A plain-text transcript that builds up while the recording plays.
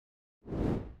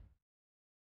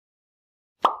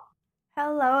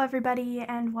Hello everybody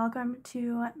and welcome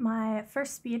to my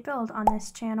first speed build on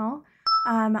this channel.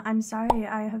 I'm sorry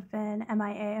I have been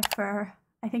MIA for,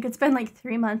 I think it's been like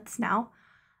 3 months now.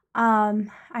 I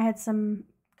had some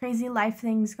crazy life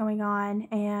things going on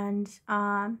and,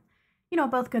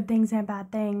 both good things and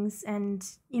bad things, and,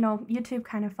 YouTube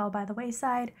kind of fell by the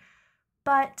wayside.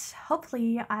 But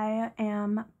hopefully I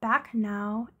am back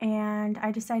now, and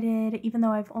I decided, even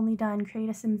though I've only done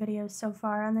Create-A-Sim videos so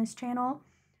far on this channel,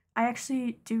 I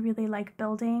actually do really like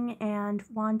building and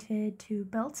wanted to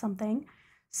build something.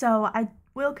 So I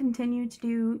will continue to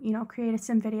do,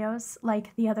 Create-A-Sim videos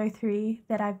like the other 3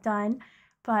 that I've done,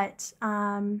 but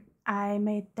I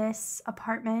made this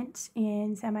apartment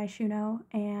in San Myshuno,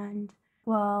 and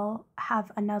will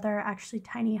have another actually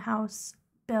tiny house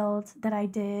build that I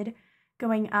did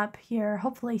going up here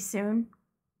hopefully soon.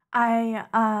 I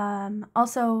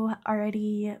also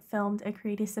already filmed a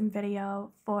Create-A-Sim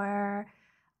video for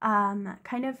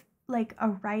kind of like a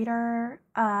writer,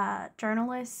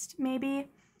 journalist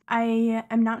maybe. I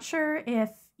am not sure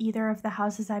if either of the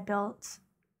houses I built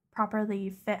properly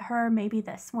fit her. Maybe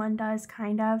this one does,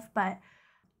 kind of, but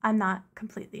I'm not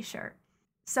completely sure.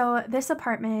 So this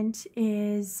apartment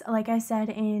is, like I said,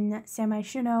 in San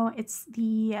Myshuno. It's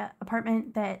the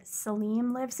apartment that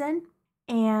Salim lives in,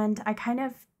 and I kind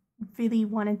of really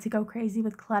wanted to go crazy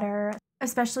with clutter,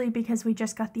 especially because we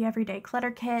just got the everyday clutter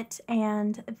kit,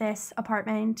 and this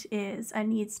apartment is a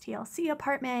needs TLC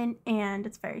apartment and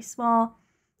it's very small.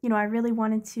 I really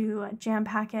wanted to jam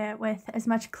pack it with as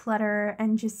much clutter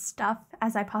and just stuff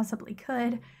as I possibly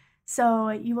could. So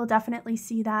you will definitely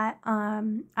see that.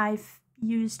 I've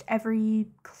used every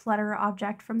clutter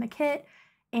object from the kit,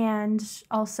 and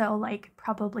also like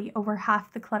probably over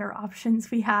half the clutter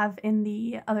options we have in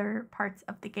the other parts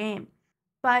of the game.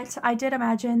 But I did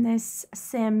imagine this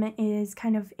sim is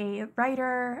kind of a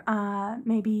writer,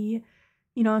 maybe,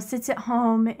 sits at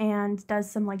home and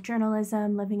does some like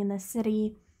journalism, living in the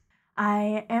city.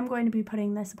 I am going to be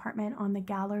putting this apartment on the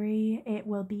gallery. It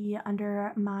will be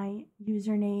under my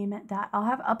username that I'll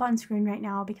have up on screen right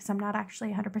now because I'm not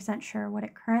actually 100% sure what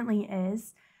it currently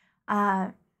is.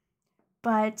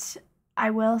 But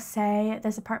I will say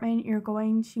this apartment, you're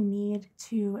going to need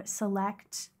to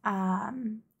select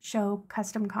show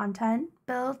custom content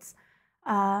builds.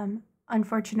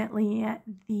 Unfortunately,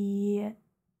 the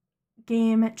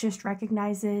game just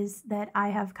recognizes that I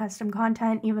have custom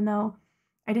content, even though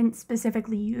I didn't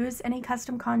specifically use any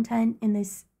custom content in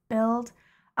this build.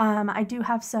 I do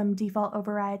have some default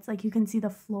overrides. Like, you can see the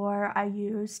floor I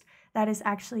used. That is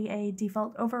actually a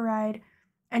default override.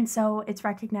 And so it's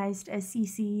recognized as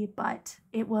CC, but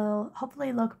it will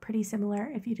hopefully look pretty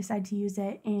similar if you decide to use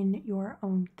it in your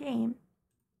own game.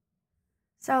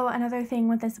 So another thing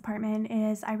with this apartment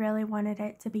is I really wanted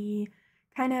it to be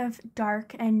kind of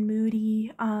dark and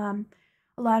moody. A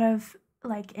lot of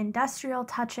like industrial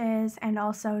touches and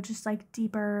also just like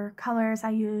deeper colors. I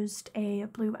used a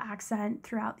blue accent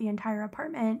throughout the entire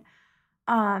apartment.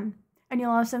 And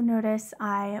you'll also notice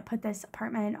I put this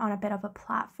apartment on a bit of a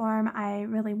platform. I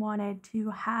really wanted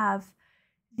to have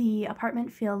the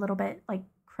apartment feel a little bit like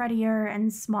cruddier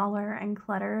and smaller and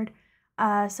cluttered.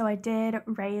 So I did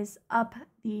raise up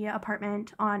the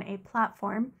apartment on a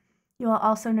platform. You will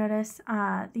also notice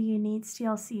the needs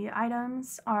TLC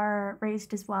items are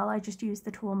raised as well. I just used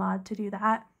the tool mod to do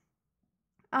that.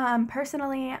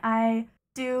 Personally, I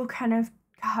do kind of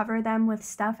cover them with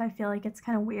stuff. I feel like it's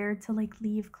kind of weird to like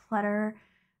leave clutter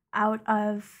out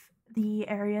of the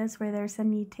areas where there's some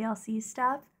need TLC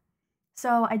stuff.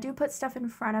 So I do put stuff in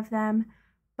front of them,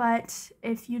 but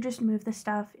if you just move the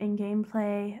stuff in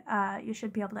gameplay, you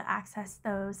should be able to access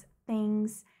those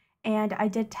things. And I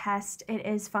did test, it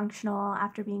is functional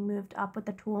after being moved up with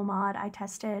the tool mod. I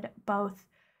tested both,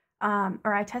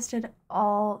 I tested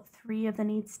all 3 of the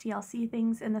needs TLC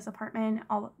things in this apartment.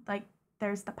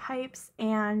 There's the pipes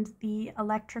and the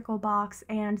electrical box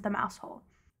and the mouse hole.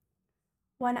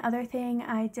 One other thing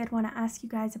I did want to ask you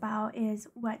guys about is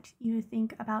what you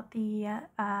think about the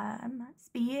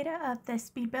speed of this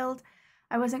speed build.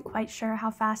 I wasn't quite sure how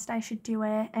fast I should do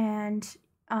it, and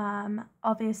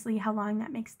obviously how long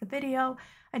that makes the video.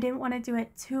 I didn't want to do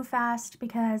it too fast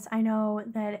because I know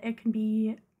that it can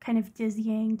be kind of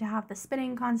dizzying to have the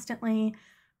spinning constantly,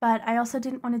 but I also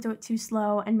didn't want to do it too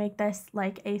slow and make this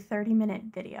like a 30-minute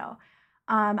video.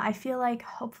 I feel like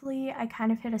hopefully I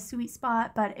kind of hit a sweet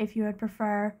spot, but if you would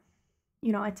prefer,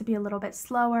 it to be a little bit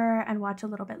slower and watch a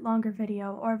little bit longer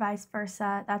video, or vice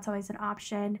versa, that's always an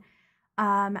option.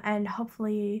 And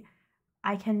hopefully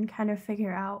I can kind of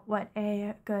figure out what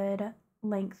a good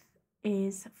length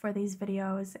is for these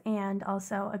videos and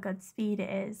also a good speed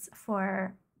is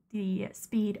for the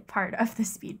speed part of the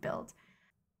speed build.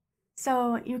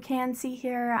 So you can see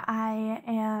here I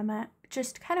am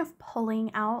just kind of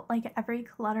pulling out like every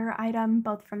clutter item,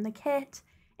 both from the kit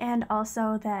and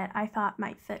also that I thought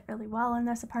might fit really well in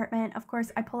this apartment. Of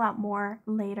course, I pull out more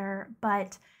later,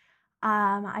 but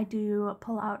I do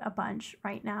pull out a bunch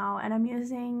right now, and I'm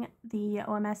using the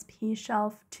OMSP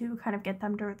shelf to kind of get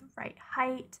them to the right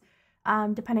height,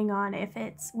 depending on if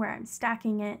it's where I'm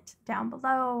stacking it down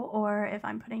below or if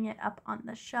I'm putting it up on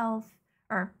the shelf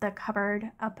or the cupboard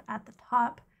up at the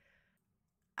top.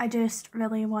 I just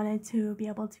really wanted to be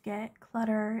able to get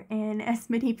clutter in as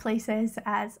many places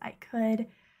as I could.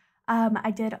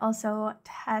 I did also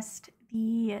test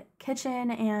the kitchen,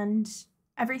 and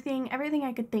everything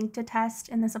I could think to test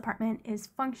in this apartment is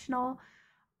functional.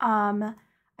 I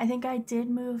think I did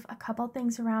move a couple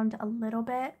things around a little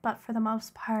bit, but for the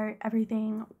most part,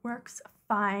 everything works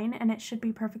fine, and it should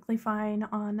be perfectly fine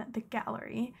on the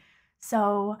gallery.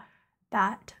 So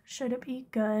that should be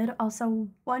good. Also,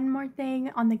 one more thing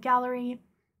on the gallery,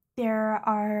 there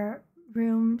are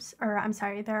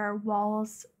there are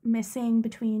walls missing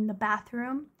between the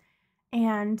bathroom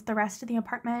and the rest of the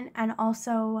apartment, and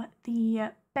also the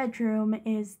bedroom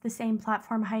is the same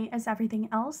platform height as everything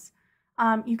else.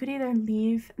 You could either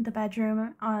leave the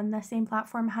bedroom on the same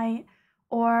platform height,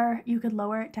 or you could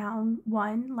lower it down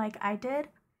one like I did.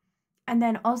 And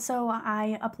then also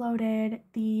I uploaded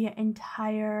the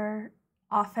entire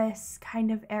office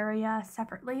kind of area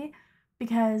separately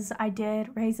because I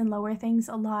did raise and lower things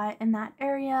a lot in that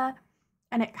area,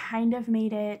 and it kind of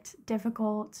made it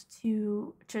difficult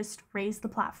to just raise the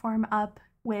platform up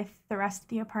with the rest of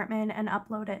the apartment and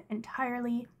upload it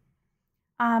entirely.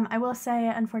 I will say,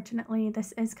 unfortunately,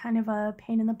 this is kind of a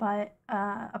pain in the butt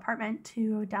apartment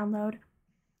to download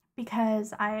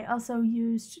because I also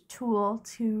used Tool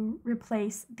to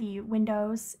replace the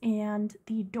windows and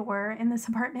the door in this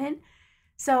apartment.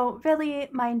 So really,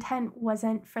 my intent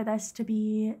wasn't for this to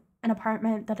be an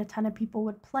apartment that a ton of people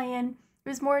would play in. It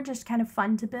was more just kind of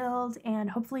fun to build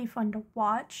and hopefully fun to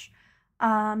watch.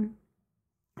 And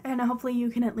hopefully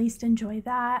you can at least enjoy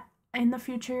that. In the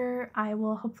future, I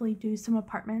will hopefully do some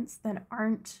apartments that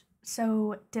aren't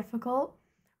so difficult,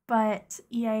 but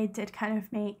EA did kind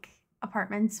of make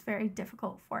apartments very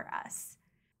difficult for us.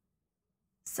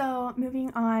 So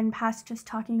moving on past just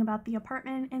talking about the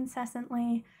apartment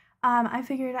incessantly, I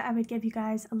figured I would give you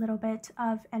guys a little bit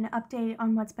of an update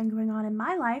on what's been going on in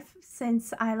my life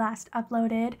since I last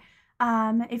uploaded.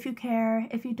 If you care,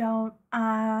 if you don't,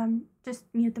 just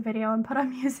mute the video and put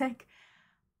on music.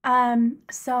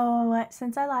 So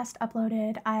since I last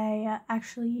uploaded, I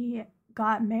actually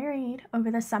got married over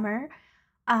the summer,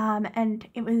 and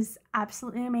it was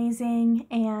absolutely amazing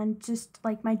and just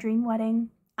like my dream wedding.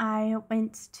 I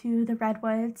went to the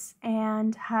Redwoods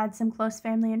and had some close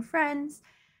family and friends,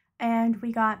 and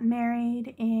we got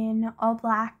married in all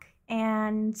black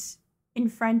and in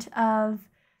front of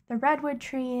the redwood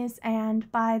trees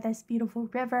and by this beautiful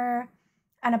river.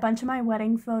 And a bunch of my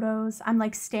wedding photos, I'm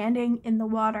like standing in the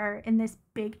water in this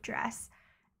big dress,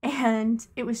 and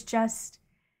it was just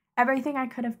everything I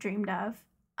could have dreamed of.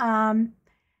 And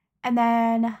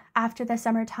then after the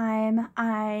summertime,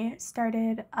 I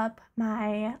started up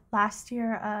my last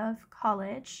year of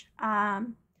college.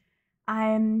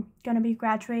 I'm going to be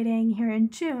graduating here in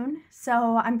June,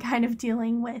 so I'm kind of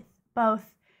dealing with both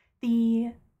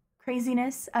the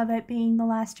craziness of it being the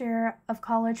last year of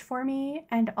college for me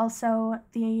and also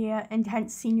the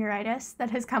intense senioritis that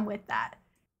has come with that.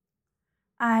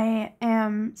 I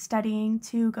am studying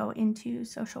to go into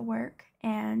social work,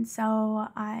 and so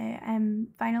I am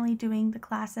finally doing the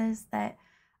classes that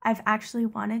I've actually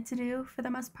wanted to do for the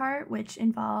most part, which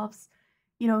involves,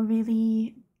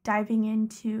 really diving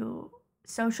into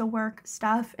social work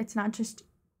stuff. It's not just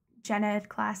gen ed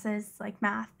classes like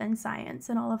math and science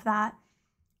and all of that.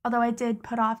 Although I did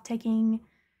put off taking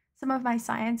some of my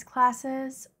science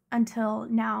classes until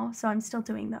now, so I'm still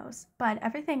doing those. But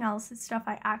everything else is stuff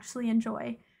I actually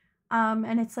enjoy.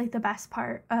 And it's like the best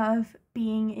part of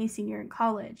being a senior in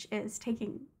college is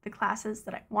taking the classes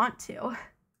that I want to.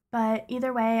 But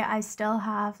either way, I still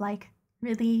have like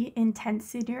really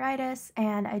intense senioritis,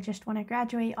 and I just want to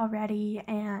graduate already.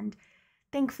 And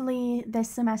thankfully, this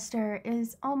semester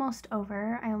is almost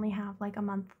over. I only have like a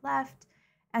month left.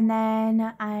 And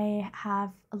then I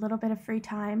have a little bit of free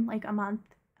time, like a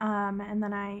month, and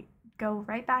then I go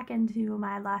right back into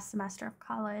my last semester of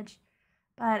college.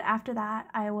 But after that,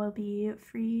 I will be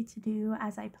free to do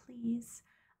as I please,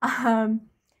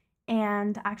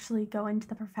 and actually go into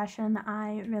the profession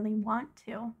I really want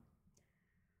to.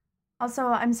 Also,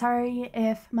 I'm sorry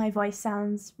if my voice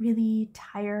sounds really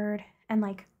tired and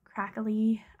like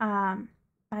crackly.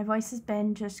 My voice has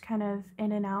been just kind of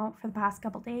in and out for the past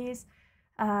couple days.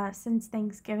 Since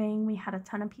Thanksgiving, we had a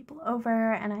ton of people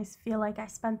over, and I feel like I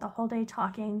spent the whole day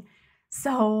talking.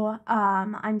 So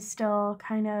I'm still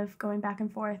kind of going back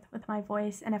and forth with my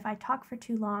voice, and if I talk for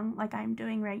too long, like I'm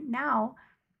doing right now,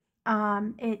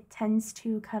 it tends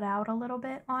to cut out a little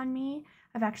bit on me.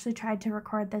 I've actually tried to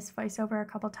record this voiceover a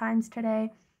couple times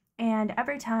today, and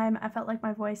every time I felt like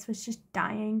my voice was just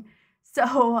dying.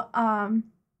 So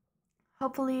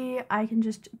hopefully I can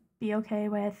just be okay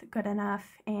with good enough,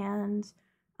 and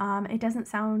it doesn't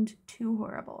sound too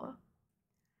horrible.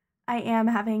 I am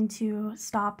having to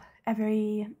stop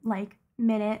every like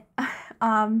minute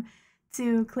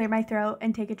to clear my throat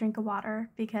and take a drink of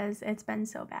water because it's been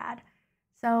so bad.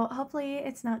 So hopefully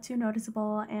it's not too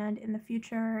noticeable, and in the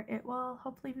future it will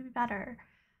hopefully be better.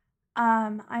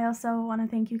 I also want to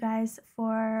thank you guys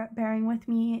for bearing with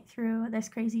me through this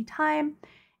crazy time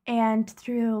and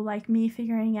through like me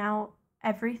figuring out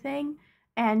everything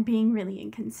and being really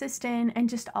inconsistent and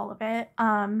just all of it.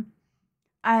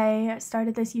 I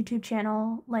started this YouTube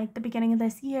channel like the beginning of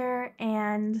this year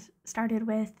and started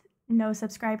with no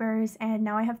subscribers, and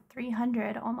now I have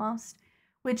 300 almost,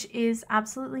 which is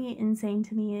absolutely insane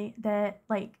to me that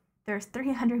like there's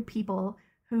 300 people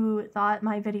who thought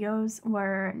my videos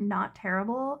were not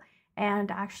terrible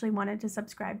and actually wanted to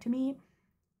subscribe to me.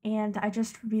 And I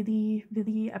just really,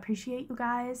 really appreciate you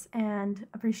guys and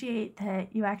appreciate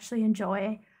that you actually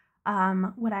enjoy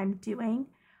what I'm doing.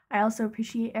 I also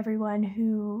appreciate everyone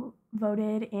who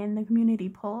voted in the community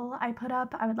poll I put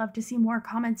up. I would love to see more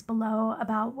comments below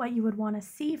about what you would want to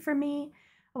see from me,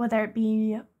 whether it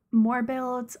be more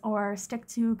builds or stick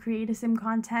to create a sim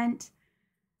content.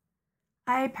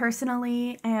 I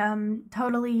personally am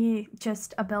totally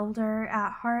just a builder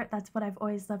at heart. That's what I've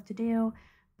always loved to do.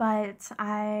 But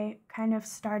I kind of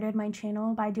started my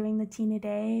channel by doing the teen a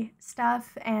day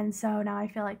stuff, and so now I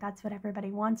feel like that's what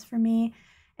everybody wants from me,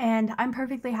 and I'm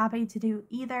perfectly happy to do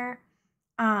either.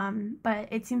 But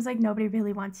it seems like nobody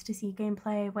really wants to see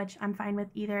gameplay, which I'm fine with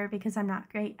either because I'm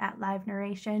not great at live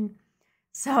narration.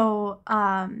 So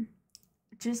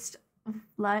just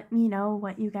let me know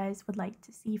what you guys would like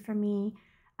to see from me.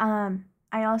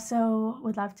 I also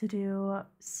would love to do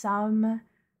some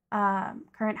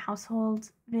current household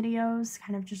videos,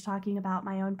 kind of just talking about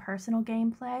my own personal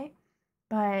gameplay.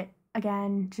 But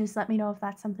again, just let me know if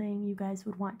that's something you guys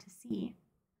would want to see.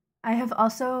 I have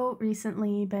also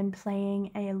recently been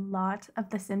playing a lot of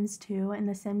The Sims 2 and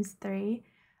The Sims 3.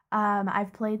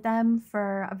 I've played them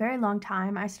for a very long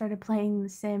time. I started playing The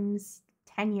Sims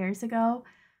 10 years ago,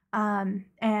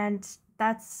 and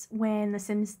that's when The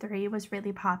Sims 3 was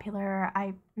really popular.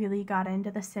 I really got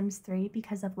into The Sims 3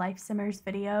 because of Life Simmer's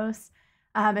videos.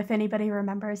 If anybody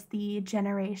remembers the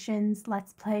Generations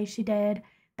Let's Play she did,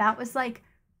 that was like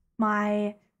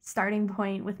my starting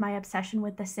point with my obsession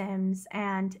with The Sims,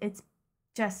 and it's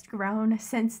just grown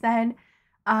since then.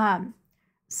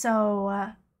 So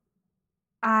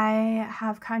I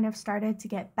have kind of started to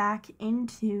get back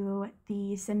into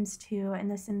the Sims 2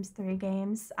 and the Sims 3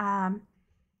 games,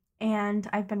 and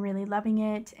I've been really loving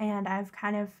it, and I've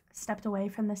kind of stepped away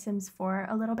from the Sims 4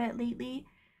 a little bit lately.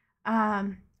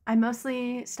 I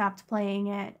mostly stopped playing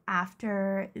it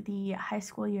after the high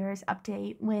school years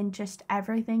update when just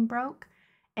everything broke,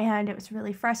 and it was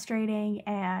really frustrating,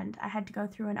 and I had to go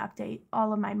through and update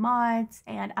all of my mods,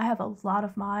 and I have a lot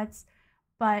of mods,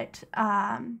 but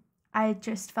I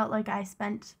just felt like I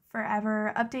spent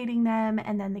forever updating them,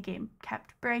 and then the game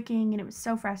kept breaking, and it was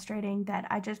so frustrating that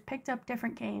I just picked up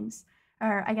different games,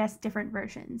 or I guess different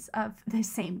versions of the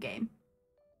same game.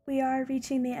 We are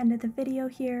reaching the end of the video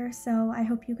here, so I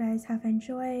hope you guys have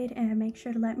enjoyed, and make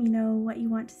sure to let me know what you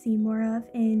want to see more of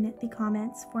in the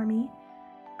comments for me.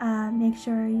 Make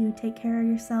sure you take care of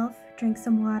yourself, drink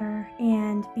some water,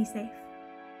 and be safe.